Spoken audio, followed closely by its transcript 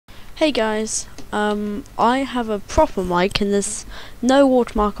Hey guys, I have a proper mic and there's no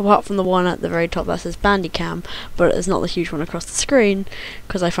watermark apart from the one at the very top that says Bandicam, but there's not the huge one across the screen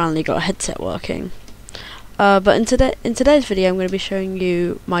because I finally got a headset working. But in today's video I'm going to be showing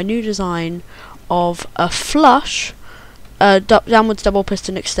you my new design of a flush downwards double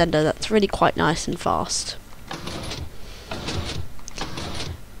piston extender that's really quite nice and fast.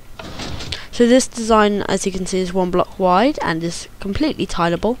 So this design, as you can see, is 1 block wide and is completely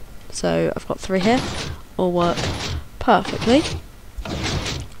tileable. So I've got 3 here, all work perfectly.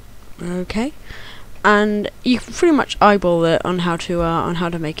 Okay, and you can pretty much eyeball it on how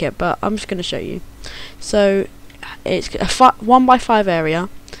to make it, but I'm just going to show you. So it's a 1x5 area,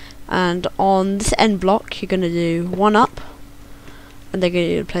 and on this end block you're going to do 1 up, and they're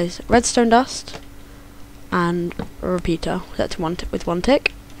going to place redstone dust and a repeater. That's with 1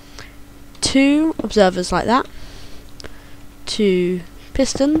 tick. 2 observers like that. 2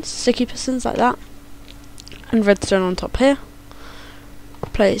 pistons, sticky pistons like that, and redstone on top here.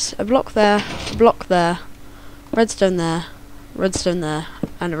 Place a block there, redstone there,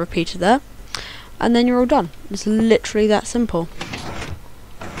 and a repeater there, and then you're all done. It's literally that simple.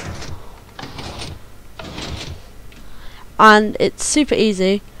 And it's super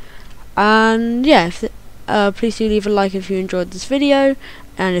easy, and yeah, please do leave a like if you enjoyed this video,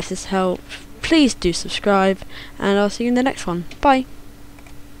 and if this helped, please do subscribe, and I'll see you in the next one. Bye.